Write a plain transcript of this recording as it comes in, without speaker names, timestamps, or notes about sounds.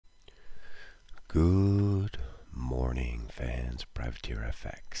Good morning, fans.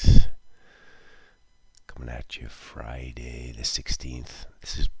 PrivateerFX coming at you Friday the 16th.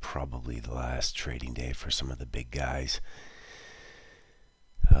 This is probably the last trading day for some of the big guys.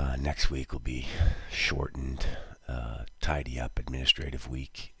 Next week will be shortened, tidy up administrative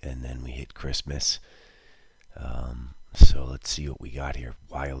week, and then we hit Christmas. So let's see what we got here.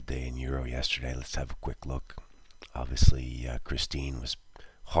 Wild day in Euro yesterday. Let's have a quick look. Obviously, Christine was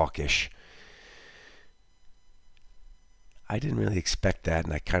hawkish. I didn't really expect that,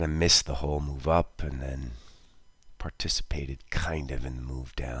 and I kind of missed the whole move up, and then participated kind of in the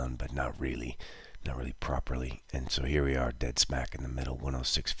move down, but not really properly. And so here we are, dead smack in the middle,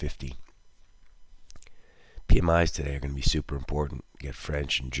 106.50. PMIs today are going to be super important. We get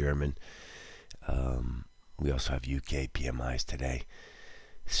French and German. We also have UK PMIs today.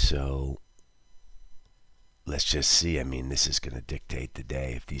 So let's just see. I mean, this is going to dictate the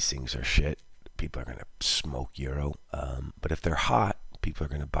day. If these things are shit, people are going to smoke Euro. But if they're hot, people are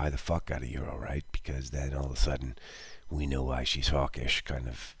going to buy the fuck out of Euro, right? Because then all of a sudden we know why she's hawkish. Kind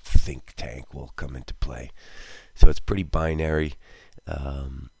of think tank will come into play. So it's pretty binary.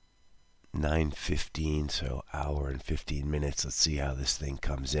 9:15, so hour and 15 minutes. Let's see how this thing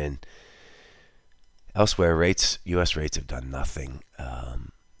comes in. Elsewhere, rates, U.S. rates have done nothing.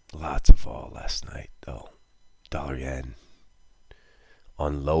 Lots of vol last night, though. Dollar yen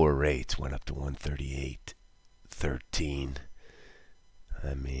on lower rates went up to 138.13.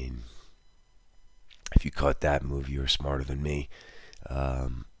 I mean, if you caught that move, you were smarter than me.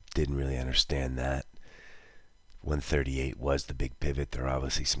 Didn't really understand that. 138 was the big pivot. There are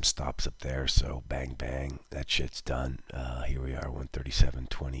obviously some stops up there, so bang bang, that shit's done. Here we are,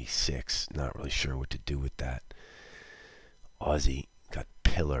 137.26. Not really sure what to do with that. Aussie got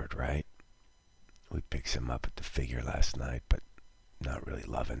pillared, right? We picked some up at the figure last night, but not really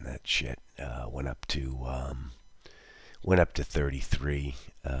loving that shit. Went up to 33.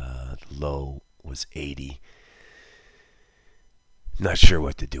 Low was 80. Not sure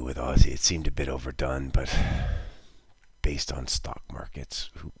what to do with Aussie. It seemed a bit overdone, but based on stock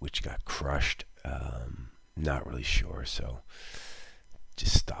markets, which got crushed, not really sure. So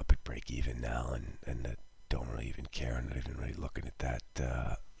just stop at break even now, and don't really even care. I'm not even really looking at that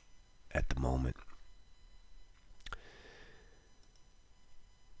at the moment.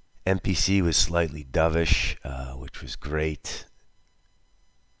 MPC was slightly dovish, which was great.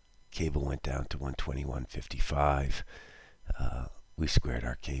 Cable went down to 121.55. We squared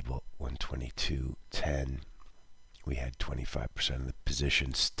our cable 122.10. We had 25% of the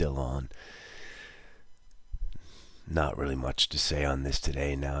position still on. Not really much to say on this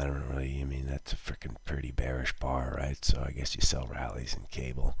today. Now I mean, that's a freaking pretty bearish bar, right? So I guess you sell rallies in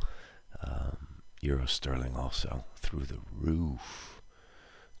cable. Euro sterling also through the roof.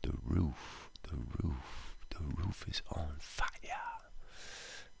 The roof is on fire.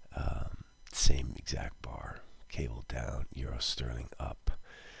 Same exact bar. Cable down, euro sterling up.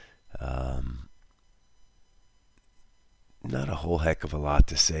 Not a whole heck of a lot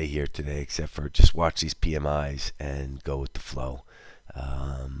to say here today, except for just watch these PMIs and go with the flow.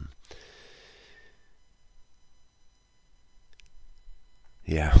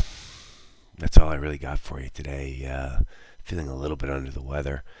 Yeah, that's all I really got for you today. Feeling a little bit under the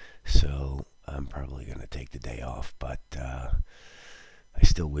weather, so I'm probably going to take the day off, but I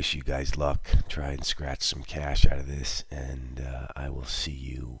still wish you guys luck. Try and scratch some cash out of this, and I will see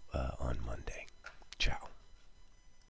you on Monday. Ciao.